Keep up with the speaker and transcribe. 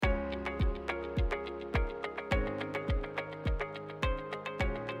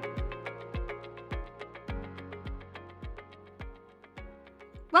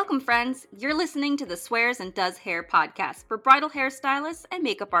Welcome, friends. You're listening to the Swears and Does Hair podcast for bridal hairstylists and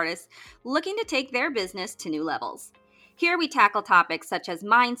makeup artists looking to take their business to new levels. Here we tackle topics such as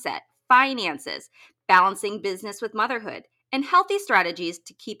mindset, finances, balancing business with motherhood, and healthy strategies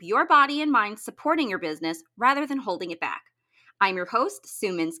to keep your body and mind supporting your business rather than holding it back. I'm your host,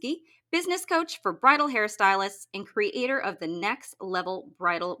 Sue Minsky, business coach for bridal hairstylists and creator of the Next Level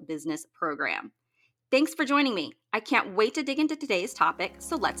Bridal Business Program. Thanks for joining me. I can't wait to dig into today's topic,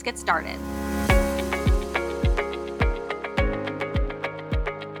 so let's get started.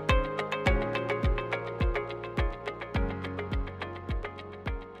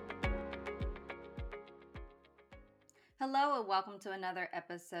 Hello, and welcome to another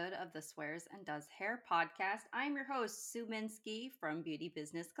episode of the Swears and Does Hair podcast. I'm your host, Sue Minsky from Beauty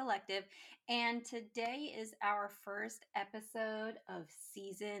Business Collective, and today is our first episode of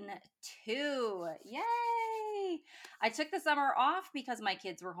season 2. Yay! I took the summer off because my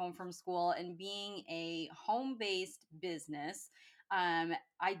kids were home from school, and being a home-based business,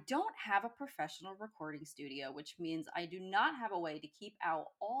 I don't have a professional recording studio, which means I do not have a way to keep out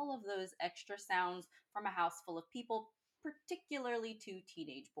all of those extra sounds from a house full of people, particularly two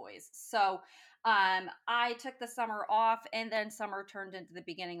teenage boys. So I took the summer off, and then summer turned into the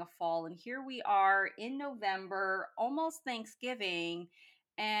beginning of fall. And here we are in November, almost Thanksgiving,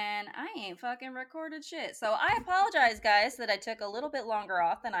 and I ain't fucking recorded shit. So I apologize, guys, that I took a little bit longer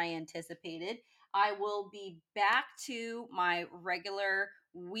off than I anticipated. I will be back to my regular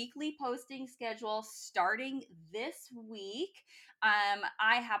weekly posting schedule starting this week.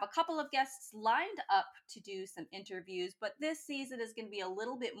 I have a couple of guests lined up to do some interviews, but this season is going to be a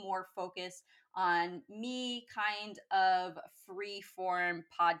little bit more focused on me, kind of free form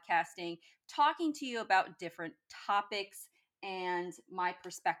podcasting, talking to you about different topics and my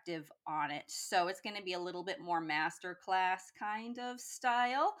perspective on it. So it's going to be a little bit more masterclass kind of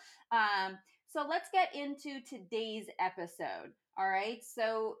style. So let's get into today's episode. All right.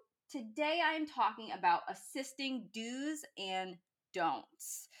 So today I'm talking about assisting do's and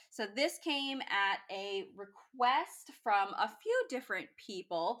don'ts. So this came at a request from a few different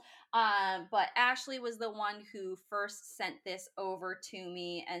people, but Ashley was the one who first sent this over to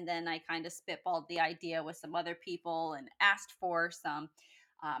me, and then I kind of spitballed the idea with some other people and asked for some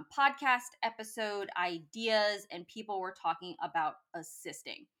podcast episode ideas, and people were talking about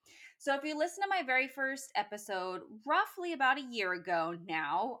assisting. So, if you listen to my very first episode, roughly about a year ago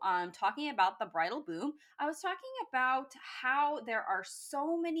now, talking about the bridal boom, I was talking about how there are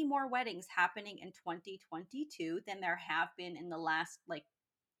so many more weddings happening in 2022 than there have been in the last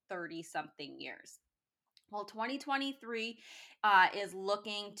 30 something years. Well, 2023 is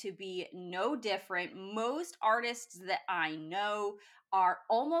looking to be no different. Most artists that I know are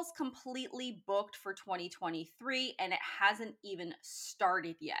almost completely booked for 2023, and it hasn't even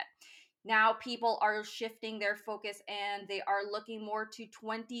started yet. Now, people are shifting their focus and they are looking more to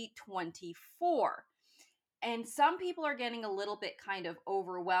 2024. And some people are getting a little bit kind of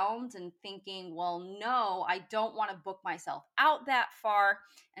overwhelmed and thinking, well, no, I don't want to book myself out that far.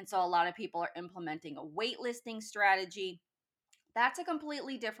 And so a lot of people are implementing a waitlisting strategy. That's a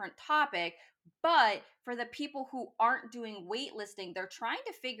completely different topic. But for the people who aren't doing waitlisting, they're trying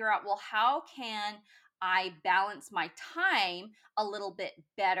to figure out, well, how can I balance my time a little bit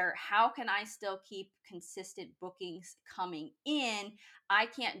better? How can I still keep consistent bookings coming in? I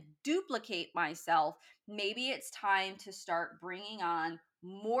can't duplicate myself. Maybe it's time to start bringing on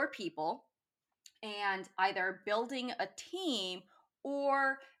more people and either building a team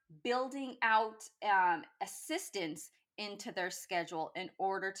or building out assistance into their schedule in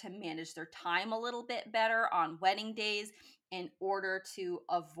order to manage their time a little bit better on wedding days, in order to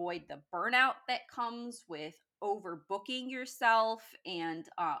avoid the burnout that comes with overbooking yourself and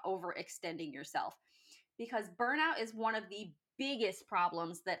overextending yourself. Because burnout is one of the biggest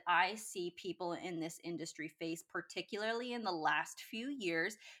problems that I see people in this industry face, particularly in the last few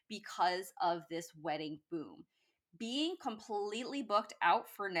years because of this wedding boom. Being completely booked out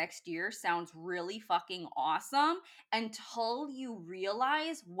for next year sounds really fucking awesome until you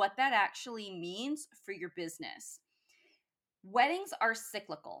realize what that actually means for your business. Weddings are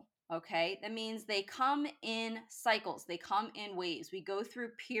cyclical. Okay, that means they come in cycles, they come in waves. We go through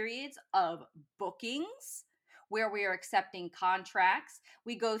periods of bookings where we are accepting contracts.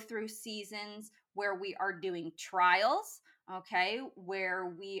 We go through seasons where we are doing trials, okay,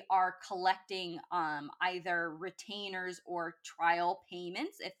 where we are collecting either retainers or trial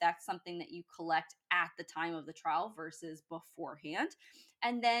payments, if that's something that you collect at the time of the trial versus beforehand.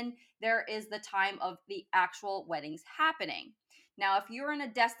 And then there is the time of the actual weddings happening. Now, if you're in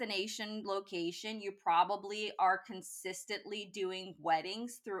a destination location, you probably are consistently doing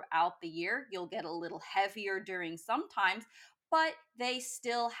weddings throughout the year. You'll get a little heavier during some times, but they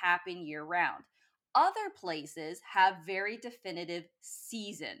still happen year round. Other places have very definitive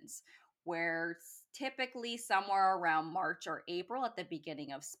seasons where typically somewhere around March or April at the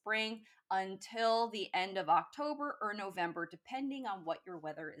beginning of spring until the end of October or November, depending on what your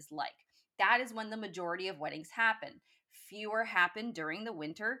weather is like. That is when the majority of weddings happen. Fewer happen during the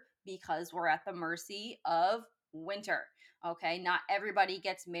winter because we're at the mercy of winter. Okay, not everybody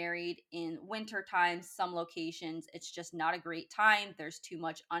gets married in winter time. Some locations, it's just not a great time. There's too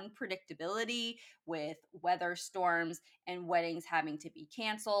much unpredictability with weather storms and weddings having to be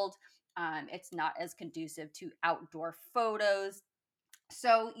canceled. It's not as conducive to outdoor photos.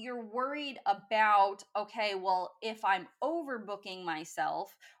 So you're worried about, okay, well, if I'm overbooking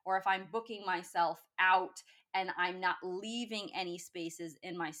myself or if I'm booking myself out and I'm not leaving any spaces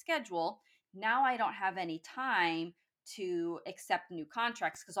in my schedule, now I don't have any time to accept new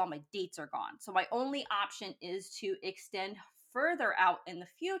contracts because all my dates are gone. So my only option is to extend further out in the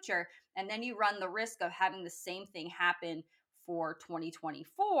future. And then you run the risk of having the same thing happen for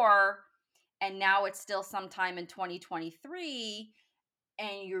 2024. And now it's still sometime in 2023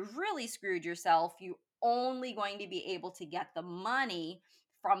 and you've really screwed yourself. You only going to be able to get the money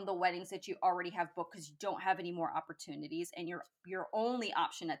from the weddings that you already have booked because you don't have any more opportunities, and your only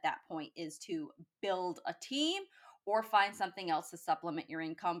option at that point is to build a team or find something else to supplement your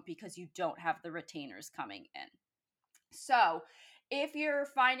income because you don't have the retainers coming in. So, if you're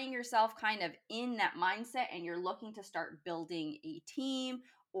finding yourself kind of in that mindset and you're looking to start building a team,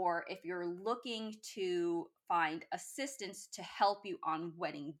 or if you're looking to find assistance to help you on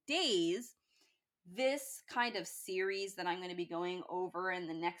wedding days, this kind of series that I'm going to be going over in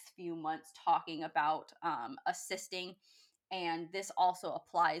the next few months talking about assisting. And this also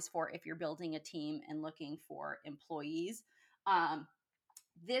applies for if you're building a team and looking for employees. Um,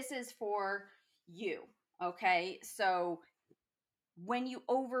 this is for you. Okay. So, when you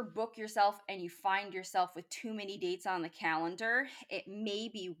overbook yourself and you find yourself with too many dates on the calendar, it may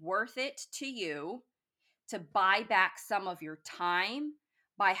be worth it to you to buy back some of your time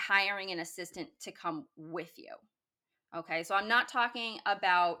by hiring an assistant to come with you. Okay, so I'm not talking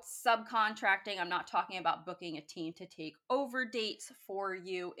about subcontracting. I'm not talking about booking a team to take over dates for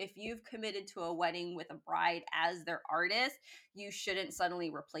you. If you've committed to a wedding with a bride as their artist, you shouldn't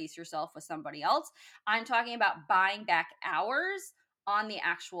suddenly replace yourself with somebody else. I'm talking about buying back hours on the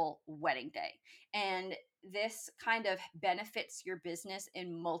actual wedding day. And this kind of benefits your business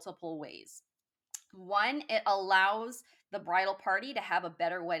in multiple ways. One, it allows the bridal party to have a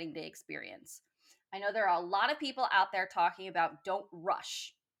better wedding day experience. I know there are a lot of people out there talking about don't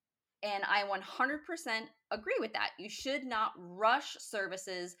rush. And I 100% agree with that. You should not rush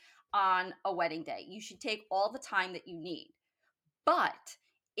services on a wedding day. You should take all the time that you need. But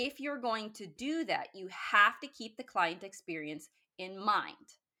if you're going to do that, you have to keep the client experience in mind.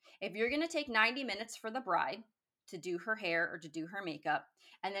 If you're going to take 90 minutes for the bride to do her hair or to do her makeup,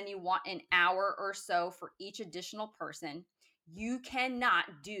 and then you want an hour or so for each additional person, you cannot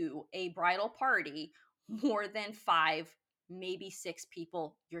do a bridal party more than 5, maybe 6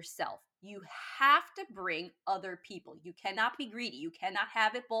 people yourself. You have to bring other people. You cannot be greedy. You cannot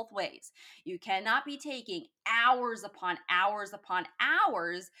have it both ways. You cannot be taking hours upon hours upon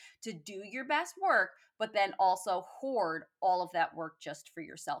hours to do your best work, but then also hoard all of that work just for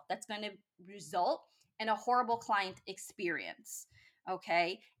yourself. That's going to result in a horrible client experience.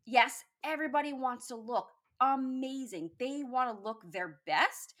 Okay. Yes, everybody wants to look amazing. They want to look their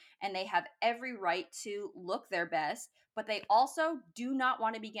best and they have every right to look their best, but they also do not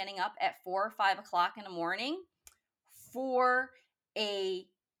want to be getting up at 4 or 5 o'clock in the morning for a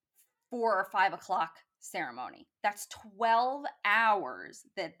 4 or 5 o'clock ceremony. That's 12 hours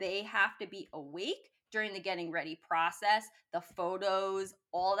that they have to be awake during the getting ready process, the photos,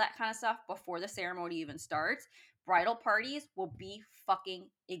 all that kind of stuff before the ceremony even starts. Bridal parties will be fucking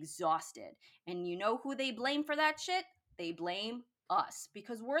exhausted. And you know who they blame for that shit? They blame us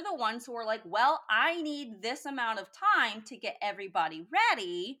because we're the ones who are like, well, I need this amount of time to get everybody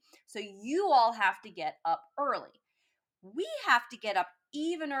ready. So you all have to get up early. We have to get up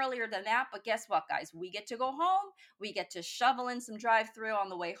even earlier than that. But guess what, guys? We get to go home. We get to shovel in some drive through on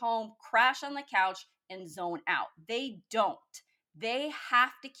the way home, crash on the couch, and zone out. They don't. They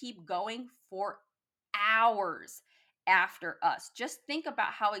have to keep going for hours after us. Just think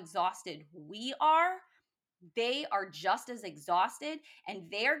about how exhausted we are. They are just as exhausted, and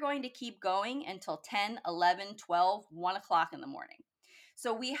they're going to keep going until 10, 11, 12, 1 o'clock in the morning.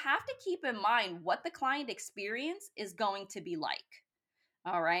 So we have to keep in mind what the client experience is going to be like.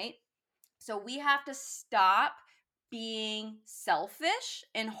 All right. So we have to stop being selfish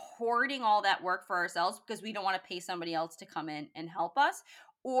and hoarding all that work for ourselves because we don't want to pay somebody else to come in and help us.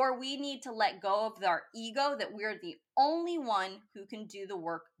 Or we need to let go of our ego that we're the only one who can do the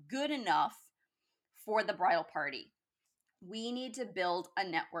work good enough for the bridal party. We need to build a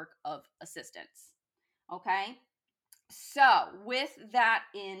network of assistants. Okay. So, with that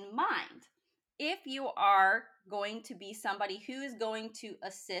in mind, if you are going to be somebody who is going to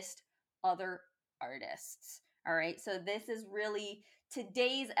assist other artists, all right, so this is really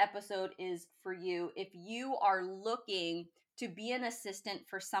today's episode is for you. If you are looking to be an assistant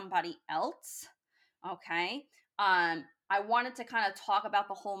for somebody else, okay, I wanted to kind of talk about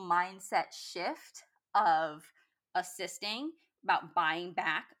the whole mindset shift of assisting, about buying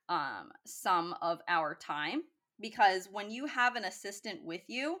back some of our time, because when you have an assistant with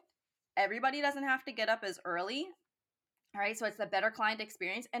you, everybody doesn't have to get up as early. All right, so it's a better client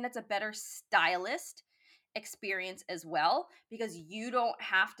experience and it's a better stylist experience as well, because you don't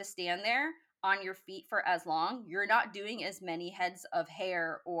have to stand there on your feet for as long. You're not doing as many heads of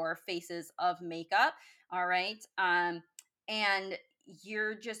hair or faces of makeup. All right. And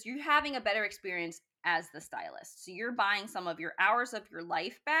you're having a better experience as the stylist. So you're buying some of your hours of your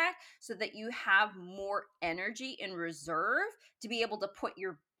life back so that you have more energy in reserve to be able to put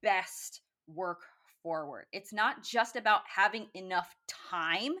your best work forward. It's not just about having enough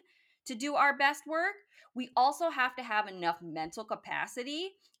time to do our best work. We also have to have enough mental capacity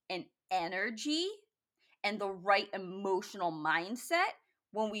and energy and the right emotional mindset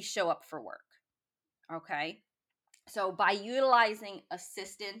when we show up for work. Okay. So by utilizing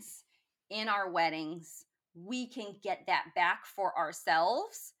assistance in our weddings, we can get that back for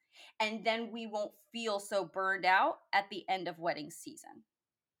ourselves. And then we won't feel so burned out at the end of wedding season.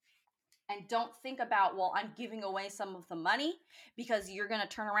 And don't think about, well, I'm giving away some of the money, because you're going to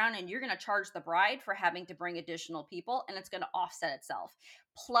turn around and you're going to charge the bride for having to bring additional people, and it's going to offset itself.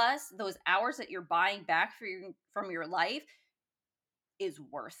 Plus, those hours that you're buying back from your life is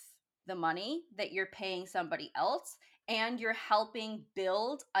worth the money that you're paying somebody else, and you're helping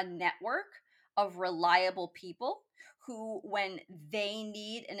build a network of reliable people who, when they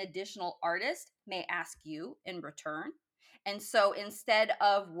need an additional artist, may ask you in return. And so instead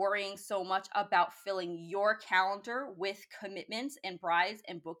of worrying so much about filling your calendar with commitments and brides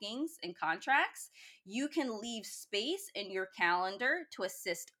and bookings and contracts, you can leave space in your calendar to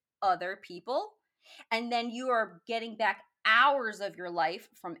assist other people. And then you are getting back hours of your life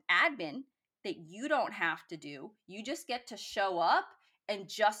from admin that you don't have to do. You just get to show up and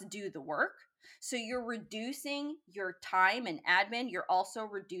just do the work. So you're reducing your time and admin. You're also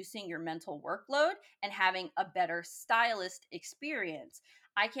reducing your mental workload and having a better stylist experience.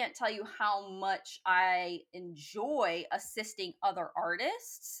 I can't tell you how much I enjoy assisting other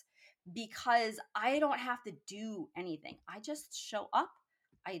artists, because I don't have to do anything. I just show up,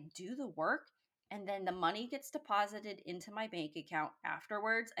 I do the work, and then the money gets deposited into my bank account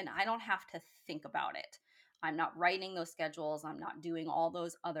afterwards, and I don't have to think about it. I'm not writing those schedules, I'm not doing all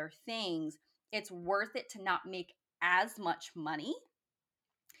those other things. It's worth it to not make as much money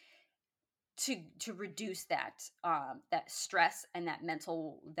to reduce that stress and that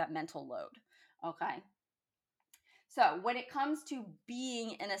mental load. Okay. So when it comes to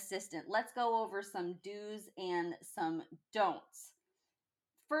being an assistant, let's go over some do's and some don'ts.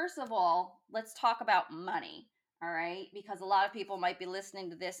 First of all, let's talk about money. All right. Because a lot of people might be listening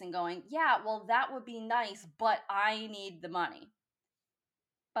to this and going, yeah, well, that would be nice, but I need the money.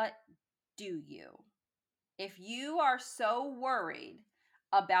 But do you? If you are so worried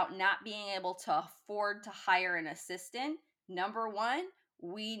about not being able to afford to hire an assistant, number one,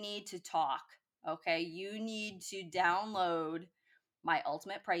 we need to talk. Okay. You need to download my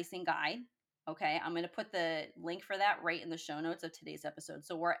ultimate pricing guide. Okay. I'm going to put the link for that right in the show notes of today's episode.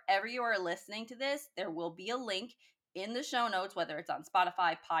 So wherever you are listening to this, there will be a link in the show notes, whether it's on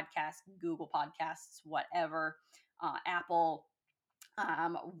Spotify, Podcasts, Google Podcasts, whatever, Apple,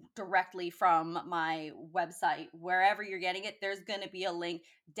 directly from my website. Wherever you're getting it, there's going to be a link.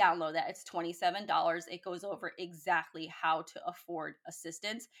 Download that. It's $27. It goes over exactly how to afford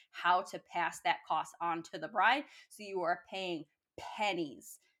assistance, how to pass that cost on to the bride, so you are paying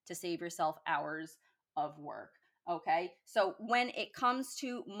pennies to save yourself hours of work. Okay. So when it comes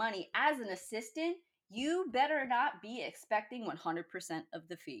to money as an assistant, you better not be expecting 100% of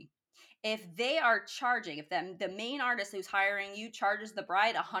the fee. If they are charging, if the main artist who's hiring you charges the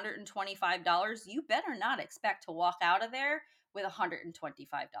bride $125, you better not expect to walk out of there with $125.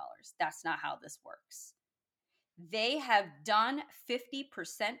 That's not how this works. They have done 50%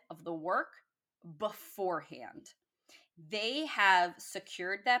 of the work beforehand. They have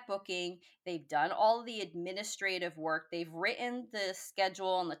secured that booking. They've done all the administrative work. They've written the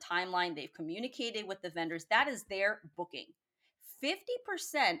schedule and the timeline. They've communicated with the vendors. That is their booking.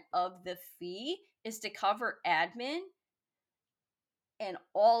 50% of the fee is to cover admin and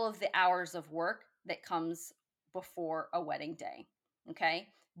all of the hours of work that comes before a wedding day. Okay.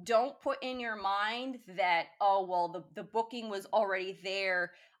 Don't put in your mind that, oh, well, the booking was already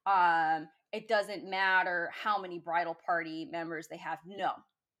there. It doesn't matter how many bridal party members they have. No.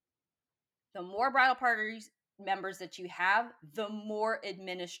 The more bridal parties members that you have, the more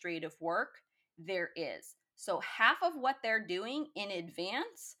administrative work there is. So half of what they're doing in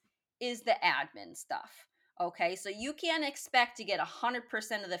advance is the admin stuff. Okay, so you can't expect to get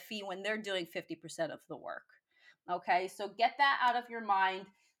 100% of the fee when they're doing 50% of the work. Okay, so get that out of your mind.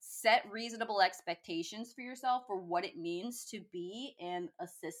 Set reasonable expectations for yourself for what it means to be an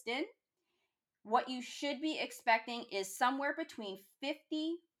assistant. What you should be expecting is somewhere between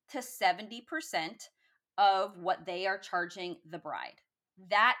 50 to 70% of what they are charging the bride.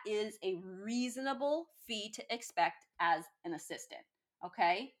 That is a reasonable fee to expect as an assistant,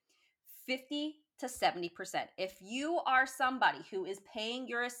 okay? 50 to 70%. If you are somebody who is paying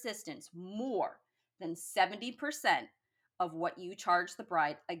your assistants more than 70% of what you charge the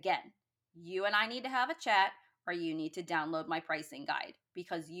bride, again, you and I need to have a chat, or you need to download my pricing guide,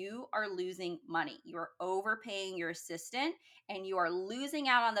 because you are losing money. You are overpaying your assistant and you are losing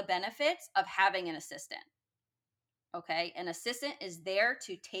out on the benefits of having an assistant. Okay. An assistant is there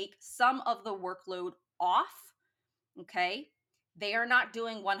to take some of the workload off. Okay. They are not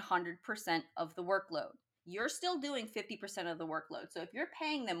doing 100% of the workload. You're still doing 50% of the workload. So if you're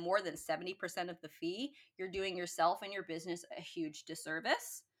paying them more than 70% of the fee, you're doing yourself and your business a huge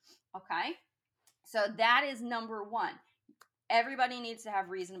disservice. Okay. So that is number one. Everybody needs to have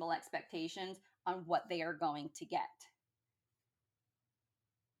reasonable expectations on what they are going to get.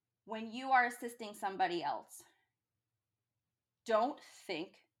 When you are assisting somebody else, don't think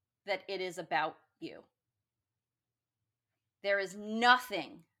that it is about you. There is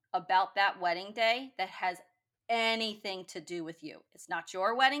nothing about that wedding day that has anything to do with you. It's not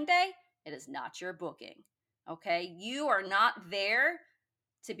your wedding day. It is not your booking. Okay? You are not there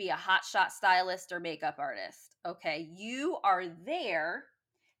to be a hotshot stylist or makeup artist. Okay? You are there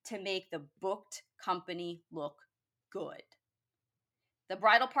to make the booked company look good. The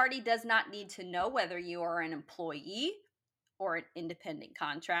bridal party does not need to know whether you are an employee or an independent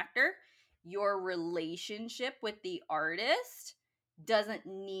contractor. Your relationship with the artist doesn't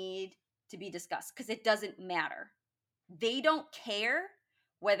need to be discussed because it doesn't matter. They don't care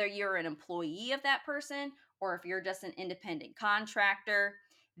whether you're an employee of that person or if you're just an independent contractor.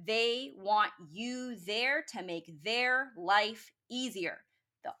 They want you there to make their life easier,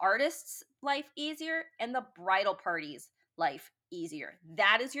 the artist's life easier, and the bridal party's life easier.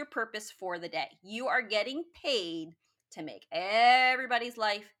 That is your purpose for the day. You are getting paid to make everybody's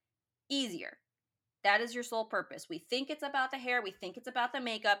life easier. That is your sole purpose. We think it's about the hair, we think it's about the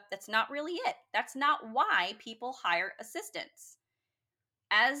makeup. That's not really it. That's not why people hire assistants.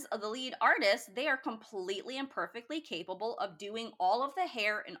 As the lead artist, they are completely and perfectly capable of doing all of the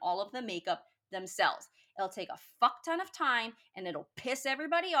hair and all of the makeup themselves. It'll take a fuck ton of time and it'll piss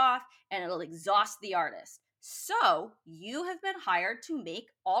everybody off and it'll exhaust the artist. So you have been hired to make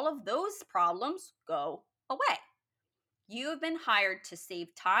all of those problems go away. You have been hired to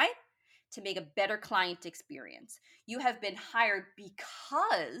save time, to make a better client experience. You have been hired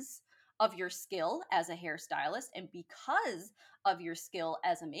because of your skill as a hairstylist and because of your skill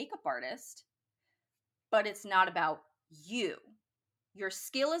as a makeup artist, but it's not about you. Your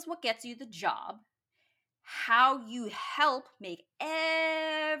skill is what gets you the job. How you help make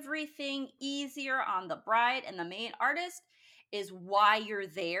everything easier on the bride and the main artist is why you're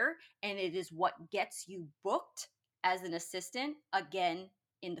there, and it is what gets you booked as an assistant again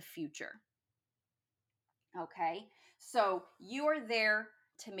in the future. Okay, so you are there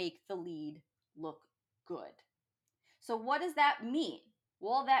to make the lead look good. So, what does that mean?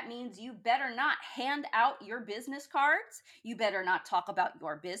 Well, that means you better not hand out your business cards. You better not talk about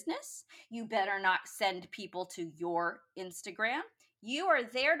your business. You better not send people to your Instagram. You are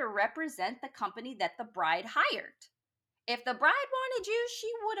there to represent the company that the bride hired. If the bride wanted you, she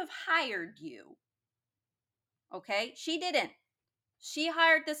would have hired you. Okay, she didn't. She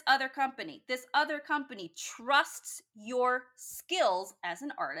hired this other company. This other company trusts your skills as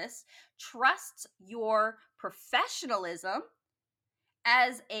an artist, trusts your professionalism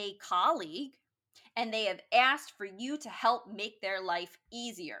as a colleague, and they have asked for you to help make their life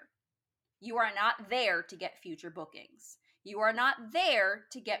easier. You are not there to get future bookings. You are not there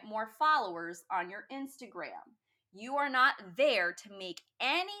to get more followers on your Instagram. You are not there to make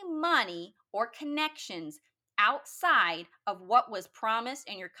any money or connections outside of what was promised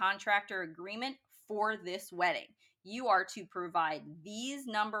in your contract or agreement for this wedding. You are to provide these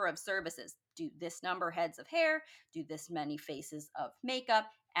number of services. Do this number heads of hair, do this many faces of makeup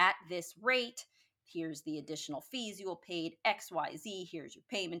at this rate. Here's the additional fees you will pay, XYZ, here's your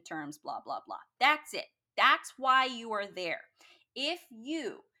payment terms, blah, blah, blah. That's it. That's why you are there. If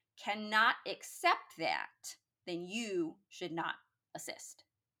you cannot accept that, then you should not assist.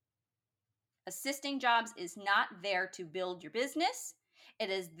 Assisting jobs is not there to build your business. It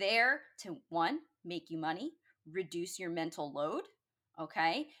is there to, one, make you money, reduce your mental load,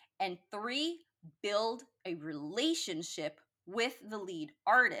 okay? And three, build a relationship with the lead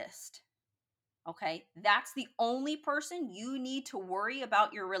artist. Okay, that's the only person you need to worry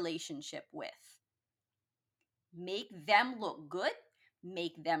about your relationship with. Make them look good,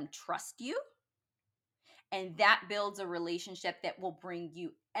 make them trust you, and that builds a relationship that will bring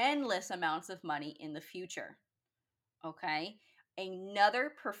you endless amounts of money in the future. Okay,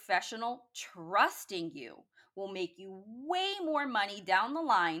 another professional trusting you will make you way more money down the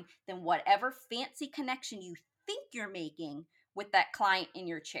line than whatever fancy connection you think you're making with that client in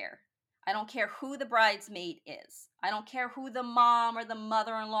your chair. I don't care who the bridesmaid is. I don't care who the mom or the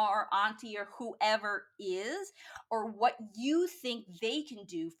mother-in-law or auntie or whoever is, or what you think they can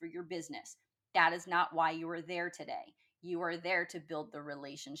do for your business. That is not why you are there today. You are there to build the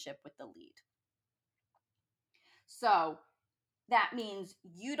relationship with the lead. So that means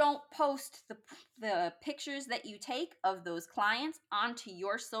you don't post the pictures that you take of those clients onto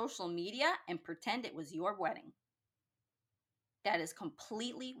your social media and pretend it was your wedding. That is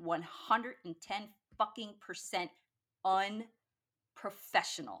completely 110 fucking percent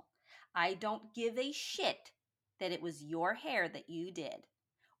unprofessional. I don't give a shit that it was your hair that you did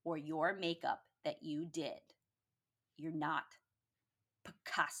or your makeup that you did. You're not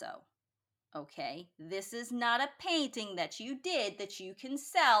Picasso. Okay, this is not a painting that you did that you can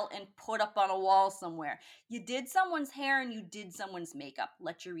sell and put up on a wall somewhere. You did someone's hair and you did someone's makeup.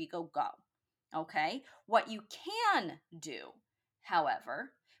 Let your ego go. Okay, what you can do,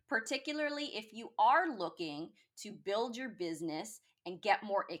 however, particularly if you are looking to build your business and get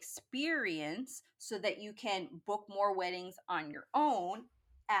more experience so that you can book more weddings on your own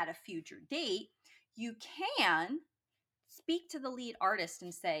at a future date, you can speak to the lead artist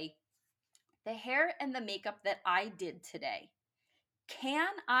and say, the hair and the makeup that I did today, can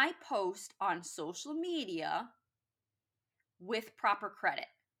I post on social media with proper credit?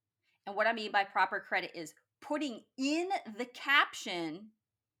 And what I mean by proper credit is putting in the caption,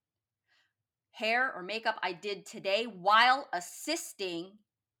 hair or makeup I did today while assisting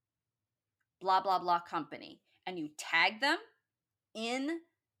blah, blah, blah company. And you tag them in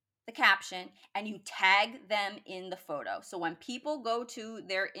the caption and you tag them in the photo. So when people go to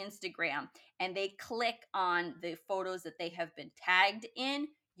their Instagram and they click on the photos that they have been tagged in,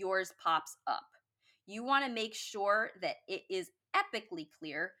 yours pops up. You want to make sure that it is epically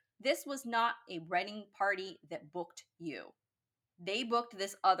clear this was not a wedding party that booked you. They booked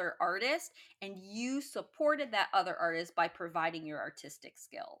this other artist and you supported that other artist by providing your artistic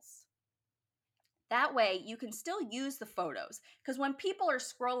skills. That way, you can still use the photos because when people are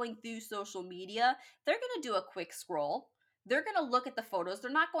scrolling through social media, they're going to do a quick scroll. They're going to look at the photos. They're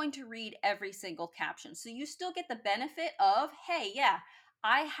not going to read every single caption. So you still get the benefit of, hey, yeah,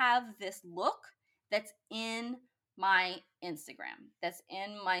 I have this look that's in my Instagram, that's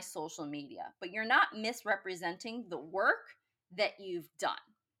in my social media, but you're not misrepresenting the work that you've done.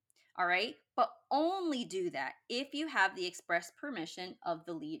 All right. But only do that if you have the express permission of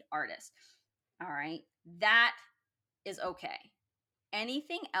the lead artist. All right. That is okay.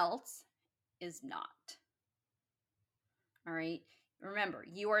 Anything else is not. All right. Remember,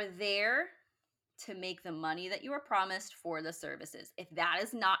 you are there to make the money that you were promised for the services. If that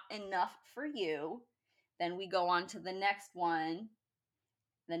is not enough for you, then we go on to the next one.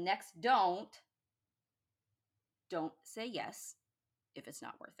 The next don't say yes if it's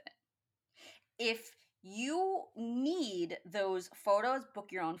not worth it. If you need those photos,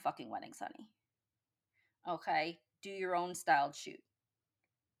 book your own fucking weddings, honey. Okay? Do your own styled shoot.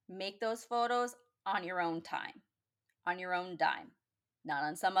 Make those photos on your own time, on your own dime, not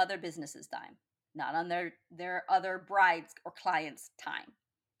on some other business's dime, not on their other brides or clients' time.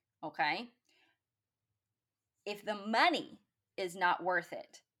 Okay? If the money is not worth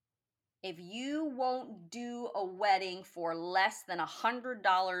it, if you won't do a wedding for less than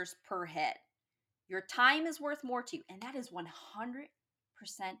 $100 per head, your time is worth more to you, and that is 100%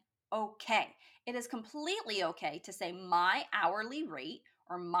 okay. It is completely okay to say my hourly rate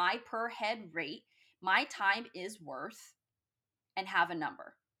or my per head rate, my time is worth, and have a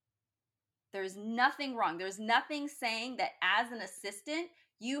number. There's nothing wrong. There's nothing saying that as an assistant,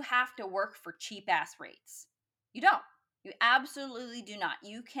 you have to work for cheap ass rates. You don't. You absolutely do not.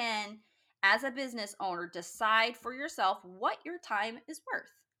 You can, as a business owner, decide for yourself what your time is worth.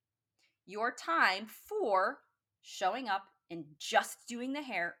 Your time for showing up and just doing the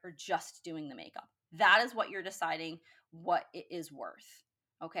hair or just doing the makeup. That is what you're deciding what it is worth.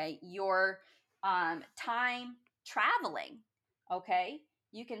 Okay. Your time traveling. Okay.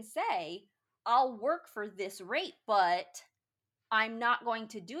 You can say, I'll work for this rate, but I'm not going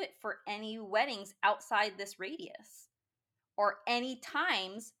to do it for any weddings outside this radius or any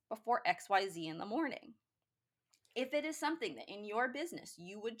times before XYZ in the morning. If it is something that in your business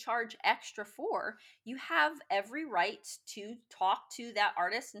you would charge extra for, you have every right to talk to that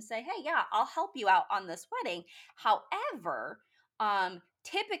artist and say, hey, yeah, I'll help you out on this wedding. However,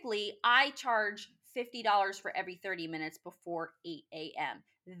 typically I charge $50 for every 30 minutes before 8 a.m.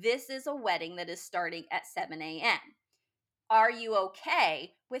 This is a wedding that is starting at 7 a.m. Are you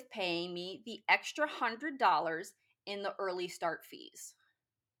okay with paying me the extra $100 in the early start fees?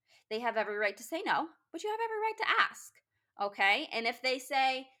 They have every right to say no, but you have every right to ask. Okay. And if they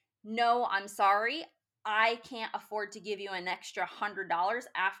say, no, I'm sorry, I can't afford to give you an extra $100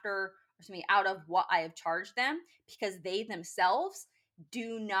 after, excuse me, out of what I have charged them, because they themselves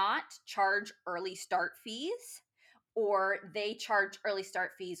do not charge early start fees, or they charge early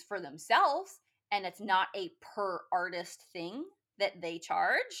start fees for themselves and it's not a per artist thing that they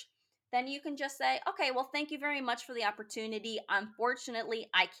charge, then you can just say, okay, well, thank you very much for the opportunity. Unfortunately,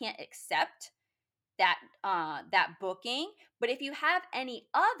 I can't accept that booking. But if you have any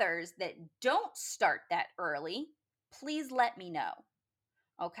others that don't start that early, please let me know.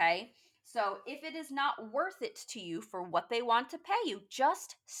 Okay. So if it is not worth it to you for what they want to pay you,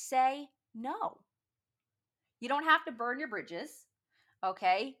 just say no. You don't have to burn your bridges.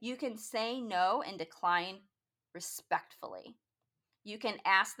 Okay. You can say no and decline respectfully. You can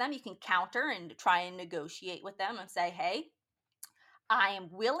ask them, you can counter and try and negotiate with them and say, hey, I am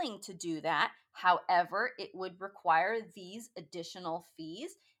willing to do that. However, it would require these additional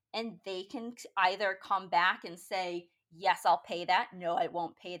fees. And they can either come back and say, yes, I'll pay that. No, I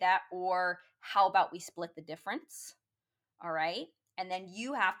won't pay that. Or how about we split the difference? All right. And then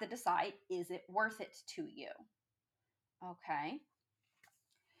you have to decide, is it worth it to you? Okay.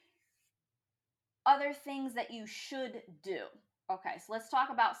 Other things that you should do. Okay, so let's talk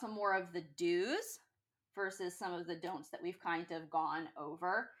about some more of the do's versus some of the don'ts that we've kind of gone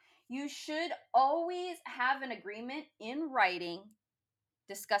over. You should always have an agreement in writing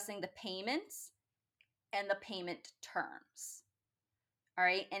discussing the payments and the payment terms. All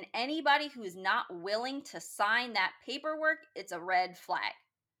right, and anybody who's not willing to sign that paperwork, it's a red flag.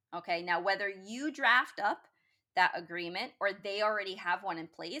 Okay, now whether you draft up that agreement or they already have one in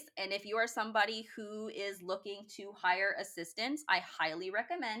place, and if you are somebody who is looking to hire assistants, I highly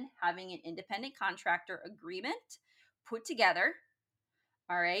recommend having an independent contractor agreement put together,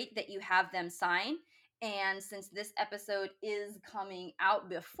 all right, that you have them sign. And since this episode is coming out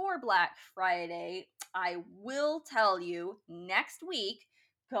before Black Friday, I will tell you next week,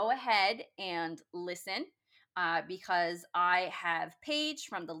 go ahead and listen, because I have Paige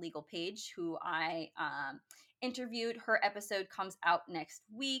from the Legal Page, who I interviewed. Her episode comes out next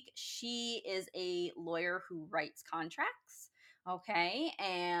week. She is a lawyer who writes contracts. Okay,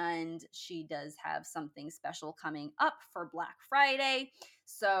 and she does have something special coming up for Black Friday.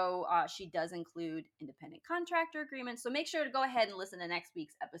 So she does include independent contractor agreements. So make sure to go ahead and listen to next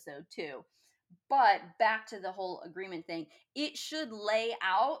week's episode too. But back to the whole agreement thing, it should lay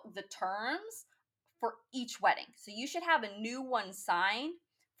out the terms for each wedding. So you should have a new one signed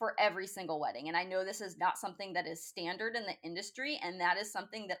for every single wedding. And I know this is not something that is standard in the industry, and that is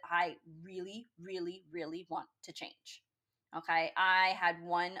something that I really, really, really want to change. Okay, I had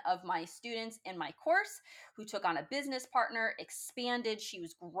one of my students in my course who took on a business partner, expanded. She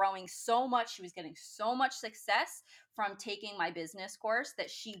was growing so much. She was getting so much success from taking my business course that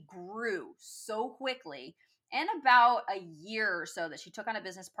she grew so quickly. In about a year or so that she took on a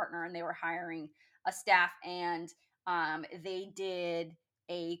business partner and they were hiring a staff, and they did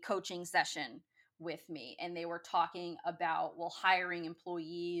a coaching session with me, and they were talking about, well, hiring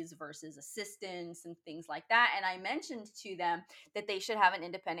employees versus assistants and things like that. And I mentioned to them that they should have an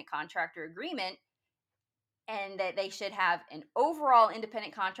independent contractor agreement, and that they should have an overall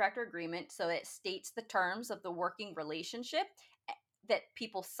independent contractor agreement so it states the terms of the working relationship that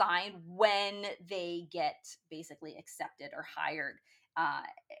people sign when they get basically accepted or hired, uh,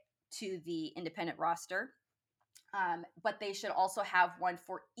 to the independent roster. But they should also have one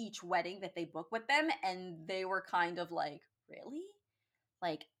for each wedding that they book with them. And they were kind of like, really?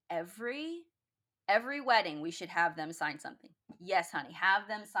 Like every wedding we should have them sign something. Yes, honey, have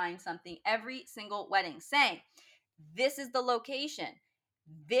them sign something every single wedding saying, this is the location.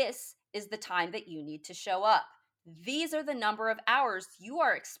 This is the time that you need to show up. These are the number of hours you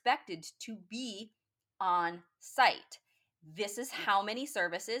are expected to be on site. This is how many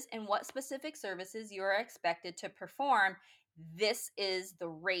services and what specific services you are expected to perform. This is the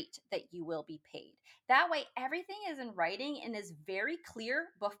rate that you will be paid. That way, everything is in writing and is very clear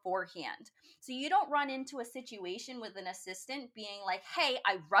beforehand. So you don't run into a situation with an assistant being like, hey,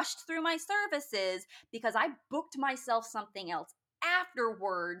 I rushed through my services because I booked myself something else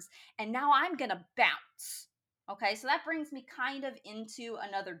afterwards and now I'm going to bounce. Okay, so that brings me kind of into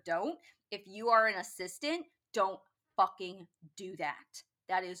another don't. If you are an assistant, don't fucking do that.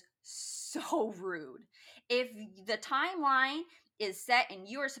 That is so rude. If the timeline is set and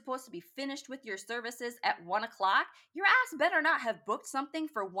you are supposed to be finished with your services at 1 o'clock, your ass better not have booked something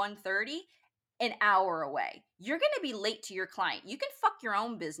for 1:30 an hour away. You're going to be late to your client. You can fuck your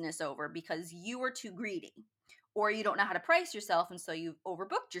own business over because you were too greedy or you don't know how to price yourself and so you've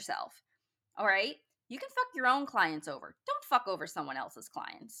overbooked yourself. All right? You can fuck your own clients over. Don't fuck over someone else's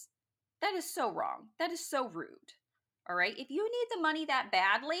clients. That is so wrong. That is so rude. All right? If you need the money that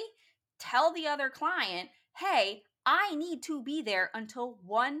badly, tell the other client, hey, I need to be there until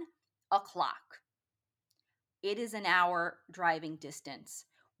 1 o'clock. It is an hour driving distance.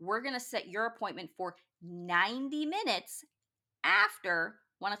 We're going to set your appointment for 90 minutes after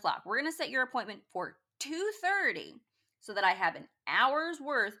 1 o'clock. We're going to set your appointment for 2:30 so that I have an hour's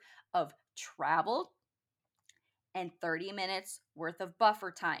worth of travel and 30 minutes worth of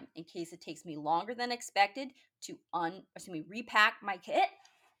buffer time in case it takes me longer than expected to repack my kit.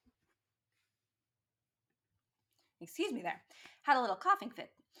 Excuse me there. Had a little coughing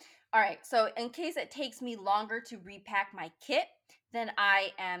fit. All right, so in case it takes me longer to repack my kit than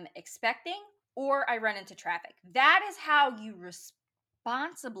I am expecting, or I run into traffic. That is how you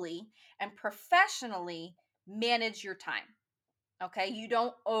responsibly and professionally manage your time. Okay, you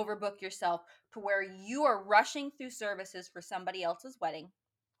don't overbook yourself to where you are rushing through services for somebody else's wedding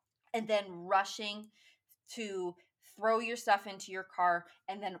and then rushing to throw your stuff into your car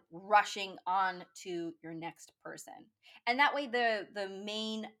and then rushing on to your next person. And that way the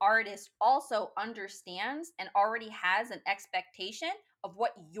main artist also understands and already has an expectation of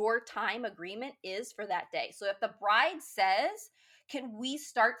what your time agreement is for that day. So if the bride says, "Can we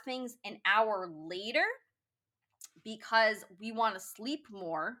start things an hour later because we want to sleep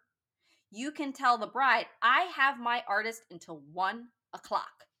more?" You can tell the bride, "I have my artist until 1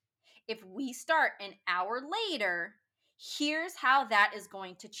 o'clock. If we start an hour later, here's how that is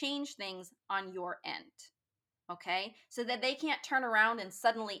going to change things on your end." Okay? So that they can't turn around and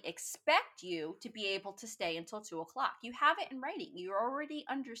suddenly expect you to be able to stay until 2 o'clock. You have it in writing. You already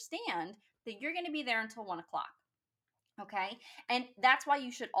understand that you're going to be there until 1 o'clock. Okay. And that's why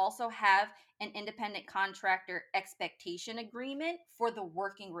you should also have an independent contractor expectation agreement for the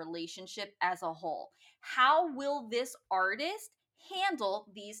working relationship as a whole. How will this artist handle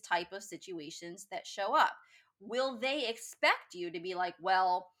these type of situations that show up? Will they expect you to be like,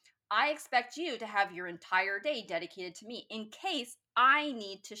 well, I expect you to have your entire day dedicated to me in case I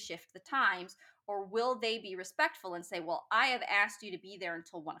need to shift the times? Or will they be respectful and say, well, I have asked you to be there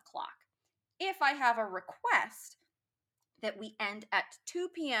until 1 o'clock. If I have a request that we end at 2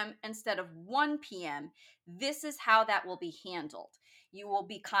 p.m. instead of 1 p.m., this is how that will be handled. You will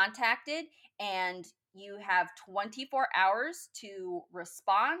be contacted and you have 24 hours to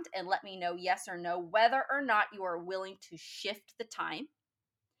respond and let me know yes or no whether or not you are willing to shift the time.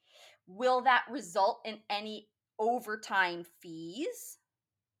 Will that result in any overtime fees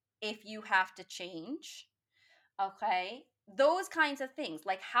if you have to change? Okay. Those kinds of things.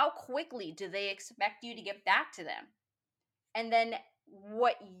 Like, how quickly do they expect you to get back to them? And then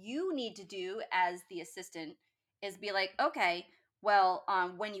what you need to do as the assistant is be like, okay, well,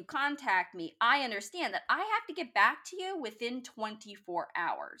 when you contact me, I understand that I have to get back to you within 24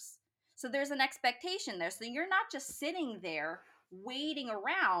 hours. So there's an expectation there. So you're not just sitting there waiting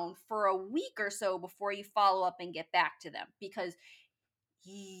around for a week or so before you follow up and get back to them because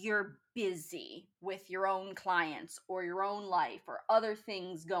you're busy with your own clients or your own life or other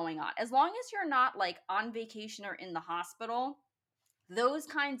things going on. As long as you're not like on vacation or in the hospital, those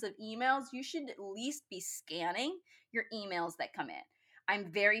kinds of emails, you should at least be scanning your emails that come in.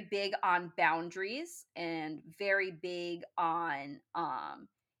 I'm very big on boundaries and very big on,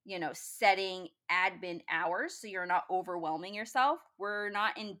 setting admin hours so you're not overwhelming yourself. We're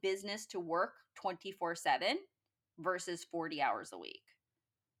not in business to work 24/7 versus 40 hours a week.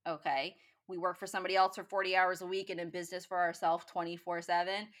 Okay. We work for somebody else for 40 hours a week and in business for ourselves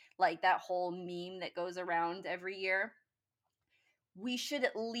 24/7. Like that whole meme that goes around every year. We should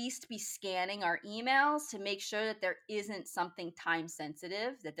at least be scanning our emails to make sure that there isn't something time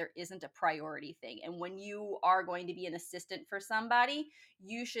sensitive, that there isn't a priority thing. And when you are going to be an assistant for somebody,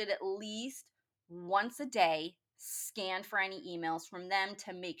 you should at least once a day scan for any emails from them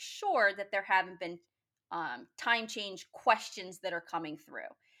to make sure that there haven't been time change questions that are coming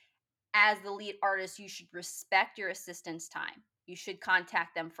through. As the lead artist, you should respect your assistant's time. You should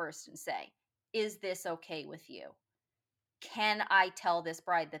contact them first and say, is this okay with you? Can I tell this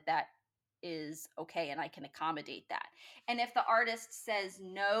bride that that is okay and I can accommodate that? And if the artist says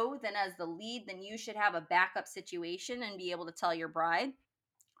no, then as the lead, then you should have a backup situation and be able to tell your bride,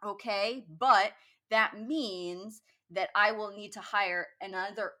 okay, but that means that I will need to hire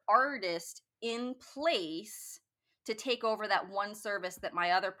another artist in place to take over that one service that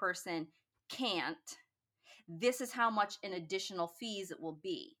my other person can't. This is how much in additional fees it will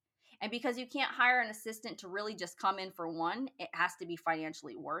be. And because you can't hire an assistant to really just come in for one, it has to be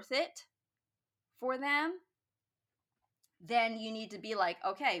financially worth it for them. Then you need to be like,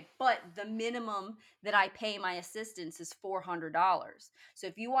 okay, but the minimum that I pay my assistants is $400. So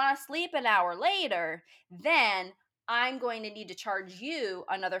if you want to sleep an hour later, then I'm going to need to charge you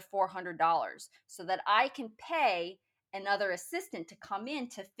another $400 so that I can pay another assistant to come in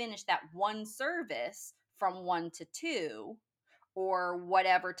to finish that one service from 1 to 2 or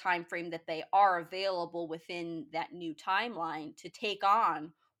whatever time frame that they are available within that new timeline to take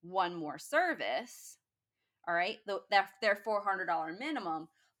on one more service. All right, that's their $400 minimum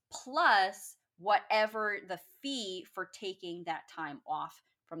plus whatever the fee for taking that time off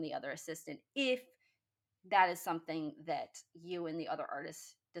from the other assistant, if that is something that you and the other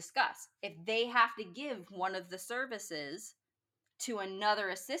artists discuss. If they have to give one of the services to another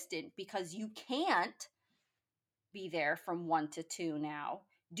assistant because you can't be there from 1 to 2 now,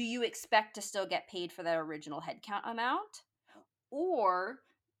 do you expect to still get paid for that original headcount amount? Or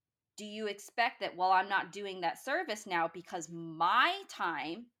do you expect that, well, I'm not doing that service now because my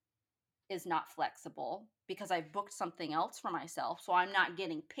time is not flexible because I've booked something else for myself, so I'm not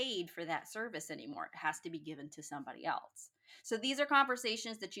getting paid for that service anymore. It has to be given to somebody else. So these are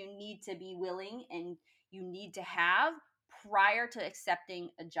conversations that you need to be willing and you need to have prior to accepting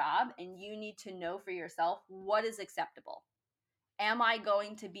a job, and you need to know for yourself what is acceptable. Am I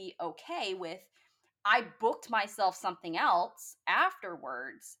going to be okay with, I booked myself something else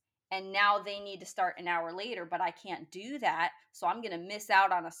afterwards and now they need to start an hour later, but I can't do that, so I'm going to miss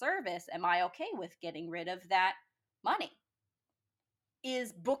out on a service. Am I okay with getting rid of that money?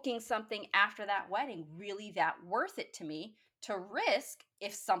 Is booking something after that wedding really that worth it to me to risk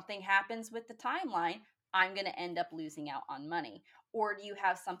if something happens with the timeline, I'm going to end up losing out on money? Or do you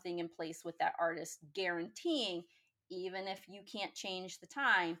have something in place with that artist guaranteeing even if you can't change the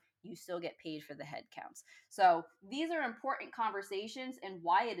time, you still get paid for the head counts? So these are important conversations and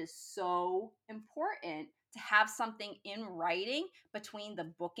why it is so important to have something in writing between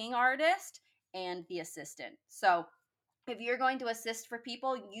the booking artist and the assistant. So if you're going to assist for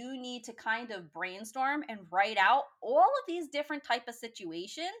people, you need to kind of brainstorm and write out all of these different type of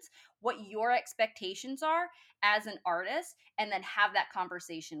situations, what your expectations are as an artist, and then have that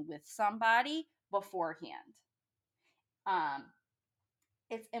conversation with somebody beforehand. um,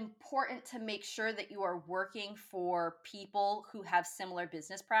 it's important to make sure that you are working for people who have similar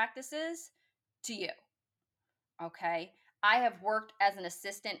business practices to you. Okay. I have worked as an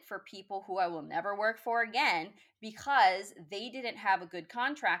assistant for people who I will never work for again because they didn't have a good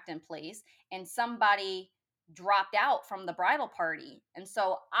contract in place and somebody dropped out from the bridal party. And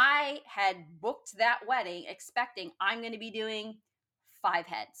so I had booked that wedding expecting I'm going to be doing 5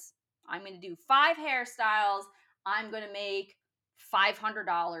 heads. I'm going to do 5 hairstyles. I'm going to make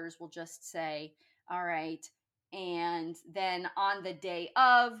 $500, we'll just say. All right. And then on the day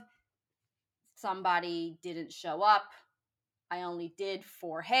of, somebody didn't show up. I only did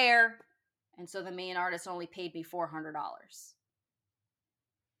 4 hair. And so the main artist only paid me $400.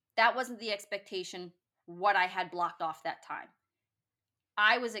 That wasn't the expectation, what I had blocked off that time.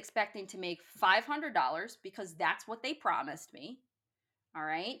 I was expecting to make $500 because that's what they promised me. All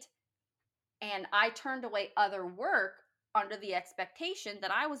right. And I turned away other work under the expectation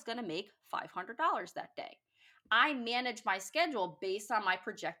that I was going to make $500 that day. I manage my schedule based on my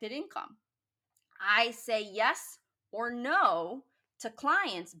projected income. I say yes or no to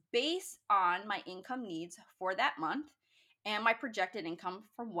clients based on my income needs for that month. and my projected income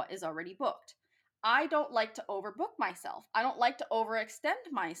from what is already booked. I don't like to overbook myself. I don't like to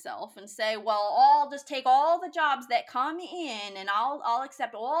overextend myself and say, well, I'll just take all the jobs that come in and I'll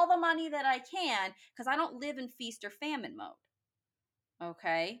accept all the money that I can, because I don't live in feast or famine mode.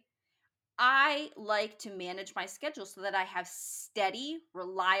 Okay? I like to manage my schedule so that I have steady,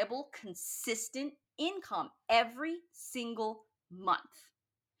 reliable, consistent income every single month.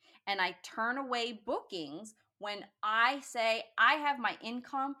 And I turn away bookings when I say I have my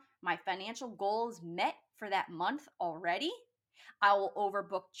income, my financial goals met for that month already. I will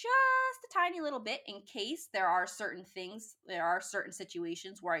overbook just a tiny little bit in case there are certain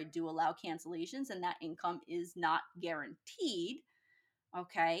situations where I do allow cancellations and that income is not guaranteed.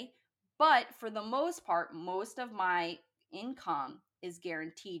 Okay. But for the most part, most of my income is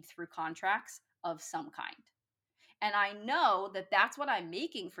guaranteed through contracts of some kind. And I know that that's what I'm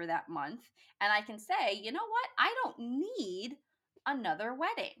making for that month. And I can say, you know what? I don't need another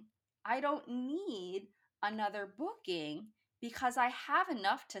wedding. I don't need another booking because I have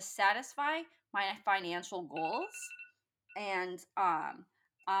enough to satisfy my financial goals. And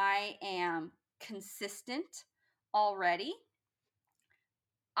I am consistent already.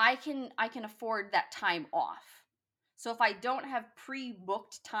 I can afford that time off. So if I don't have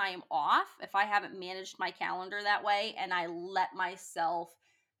pre-booked time off, if I haven't managed my calendar that way and I let myself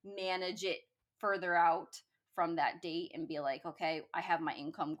manage it further out from that date and be like, okay, I have my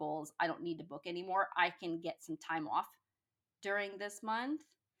income goals, I don't need to book anymore, I can get some time off during this month,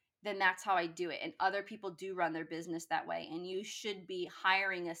 then that's how I do it. And other people do run their business that way. And you should be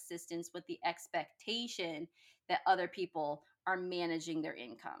hiring assistants with the expectation that other people are managing their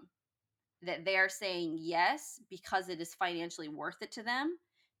income, that they are saying yes because it is financially worth it to them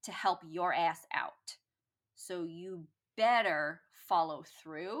to help your ass out. So you better follow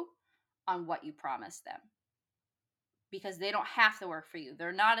through on what you promised them, because they don't have to work for you.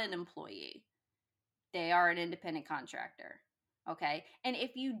 They're not an employee. They are an independent contractor. Okay. And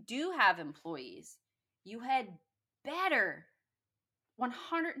if you do have employees, you had better 110%,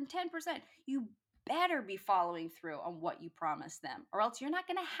 you better be following through on what you promised them, or else you're not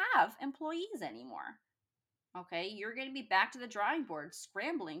going to have employees anymore. Okay. You're going to be back to the drawing board,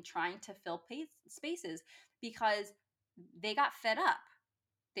 scrambling, trying to fill spaces because they got fed up.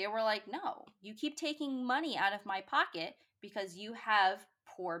 They were like, no, you keep taking money out of my pocket because you have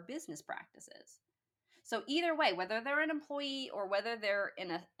poor business practices. So either way, whether they're an employee or whether they're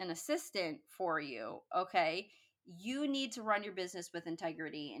an assistant for you, okay, you need to run your business with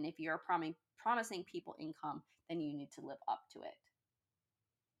integrity. And if you're promising people income, then you need to live up to it.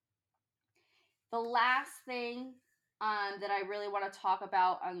 The last thing that I really want to talk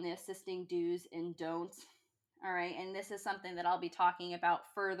about on the assisting do's and don'ts, all right, and this is something that I'll be talking about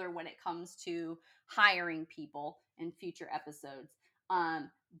further when it comes to hiring people in future episodes.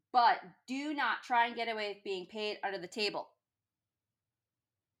 But do not try and get away with being paid under the table.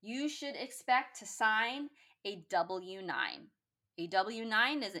 You should expect to sign a W-9. A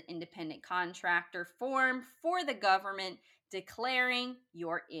W-9 is an independent contractor form for the government declaring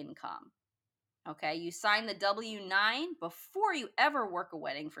your income. Okay, you sign the W-9 before you ever work a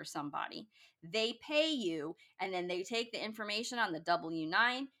wedding for somebody. They pay you, and then they take the information on the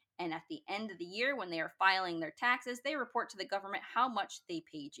W-9, and at the end of the year, when they are filing their taxes, they report to the government how much they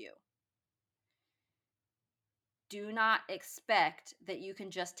paid you. Do not expect that you can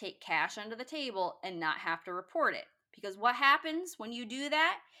just take cash under the table and not have to report it. Because what happens when you do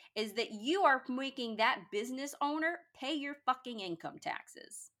that is that you are making that business owner pay your fucking income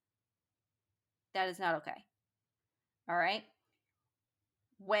taxes. That is not okay. All right?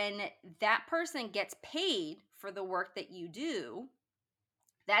 When that person gets paid for the work that you do,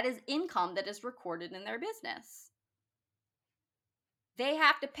 that is income that is recorded in their business. They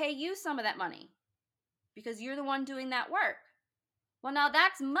have to pay you some of that money because you're the one doing that work. Well, now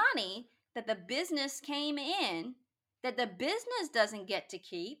that's money that the business came in that the business doesn't get to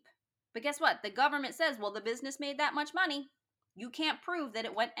keep. But guess what? The government says, well, the business made that much money. You can't prove that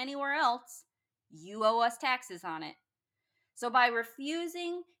it went anywhere else. You owe us taxes on it. So by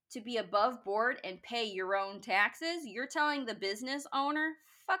refusing to be above board and pay your own taxes, you're telling the business owner,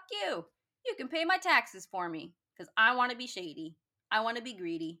 fuck you. You can pay my taxes for me because I want to be shady. I want to be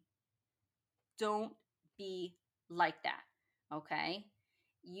greedy. Don't be like that, okay?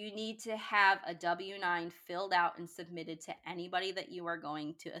 You need to have a W-9 filled out and submitted to anybody that you are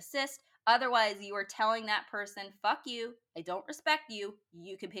going to assist. Otherwise, you are telling that person, fuck you, I don't respect you,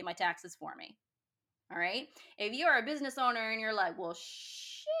 you can pay my taxes for me. All right? If you are a business owner and you're like, well,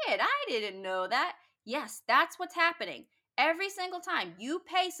 shit, I didn't know that. Yes, that's what's happening. Every single time you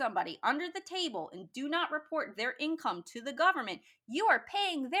pay somebody under the table and do not report their income to the government, you are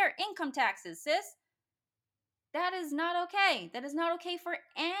paying their income taxes, sis. That is not okay. That is not okay for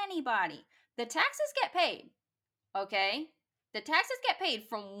anybody. The taxes get paid, okay? The taxes get paid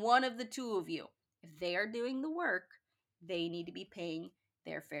from one of the two of you. If they are doing the work, they need to be paying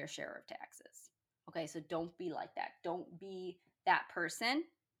their fair share of taxes. Okay, so don't be like that. Don't be that person.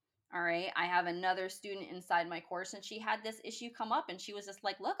 All right, I have another student inside my course, and she had this issue come up, and she was just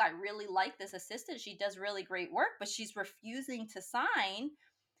like, look, I really like this assistant. She does really great work, but she's refusing to sign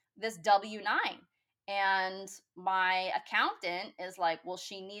this W-9. And my accountant is like, well,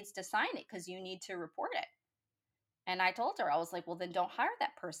 she needs to sign it because you need to report it. And I told her, I was like, well, then don't hire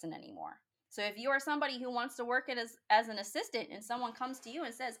that person anymore. So if you are somebody who wants to work it as an assistant and someone comes to you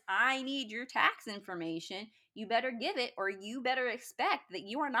and says, I need your tax information, you better give it, or you better expect that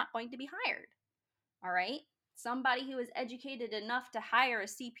you are not going to be hired. All right? Somebody who is educated enough to hire a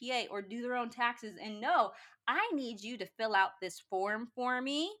CPA or do their own taxes and know, I need you to fill out this form for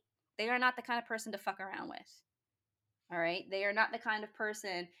me. They are not the kind of person to fuck around with. All right? They are not the kind of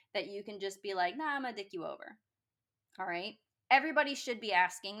person that you can just be like, nah, I'm going to dick you over. All right? Everybody should be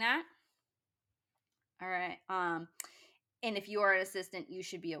asking that. All right? And if you are an assistant, you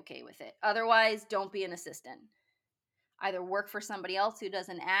should be okay with it. Otherwise, don't be an assistant. Either work for somebody else who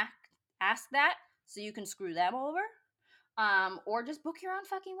doesn't ask that so you can screw them over, or just book your own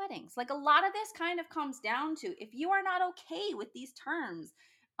fucking weddings. Like, a lot of this kind of comes down to, if you are not okay with these terms,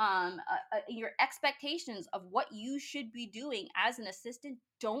 your expectations of what you should be doing as an assistant,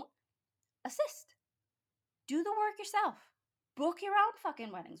 don't assist. Do the work yourself. Book your own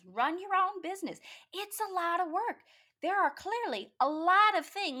fucking weddings. Run your own business. It's a lot of work. There are clearly a lot of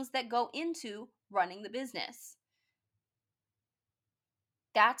things that go into running the business.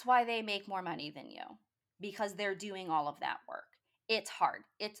 That's why they make more money than you, because they're doing all of that work. It's hard.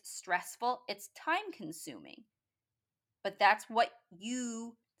 It's stressful. It's time consuming. But that's what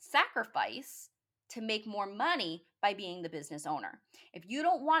you sacrifice to make more money by being the business owner. If you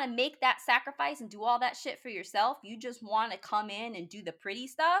don't want to make that sacrifice and do all that shit for yourself, you just want to come in and do the pretty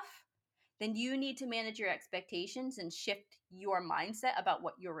stuff, then you need to manage your expectations and shift your mindset about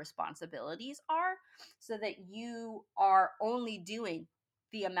what your responsibilities are, so that you are only doing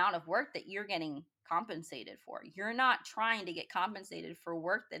the amount of work that you're getting compensated for. You're not trying to get compensated for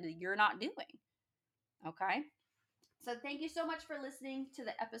work that you're not doing. Okay? So thank you so much for listening to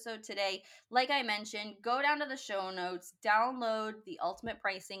the episode today. Like I mentioned, go down to the show notes, download the Ultimate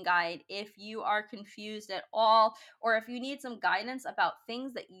Pricing Guide if you are confused at all, or if you need some guidance about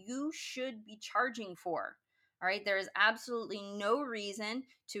things that you should be charging for. All right, there is absolutely no reason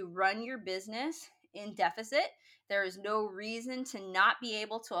to run your business in deficit. There is no reason to not be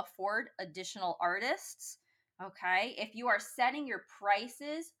able to afford additional artists. Okay, if you are setting your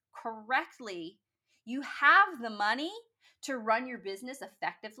prices correctly, you have the money to run your business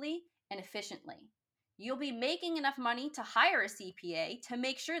effectively and efficiently. You'll be making enough money to hire a CPA to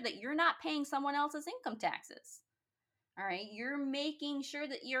make sure that you're not paying someone else's income taxes. All right, you're making sure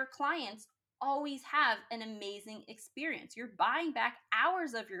that your clients always have an amazing experience. You're buying back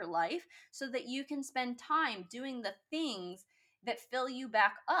hours of your life so that you can spend time doing the things that fill you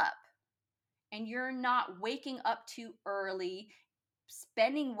back up. And you're not waking up too early,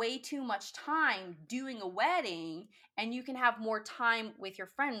 spending way too much time doing a wedding, and you can have more time with your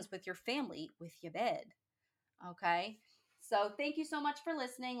friends, with your family, with your bed. Okay? So thank you so much for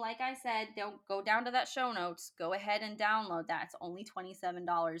listening. Like I said, don't go down to that show notes. Go ahead and download that. It's only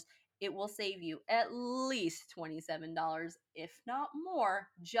 $27. It will save you at least $27, if not more,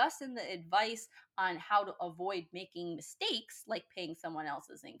 just in the advice on how to avoid making mistakes like paying someone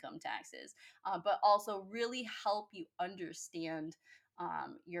else's income taxes, but also really help you understand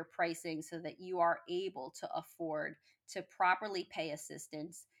your pricing so that you are able to afford to properly pay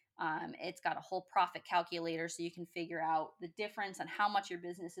assistants. It's got a whole profit calculator so you can figure out the difference on how much your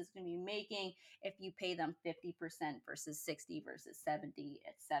business is going to be making if you pay them 50% versus 60 versus 70,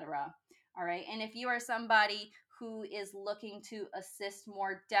 etc. All right. And if you are somebody who is looking to assist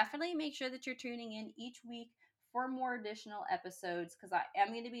more, definitely make sure that you're tuning in each week for more additional episodes, because I am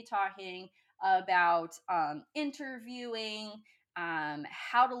going to be talking about interviewing,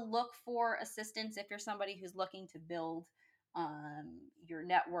 how to look for assistants if you're somebody who's looking to build your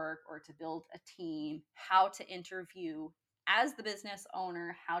network or to build a team, how to interview as the business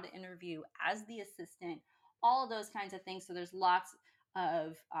owner, how to interview as the assistant, all of those kinds of things. So there's lots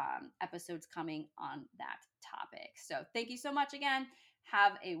of episodes coming on that topic. So thank you so much again.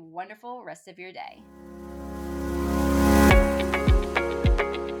 Have a wonderful rest of your day.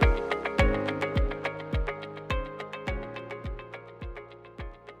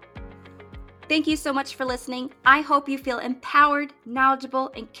 Thank you so much for listening. I hope you feel empowered,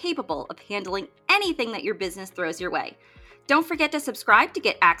 knowledgeable, and capable of handling anything that your business throws your way. Don't forget to subscribe to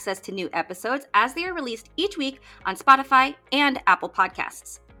get access to new episodes as they are released each week on Spotify and Apple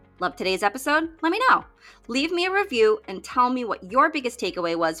Podcasts. Love today's episode? Let me know. Leave me a review and tell me what your biggest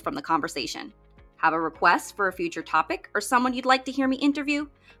takeaway was from the conversation. Have a request for a future topic or someone you'd like to hear me interview?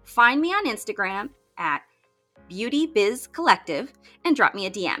 Find me on Instagram at Beauty Biz Collective and drop me a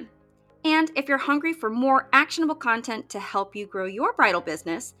DM. And if you're hungry for more actionable content to help you grow your bridal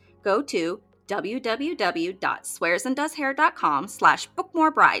business, go to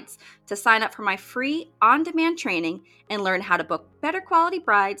www.swearsanddoeshair.com/bookmorebrides to sign up for my free on-demand training and learn how to book better quality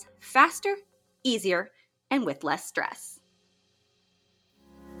brides faster, easier, and with less stress.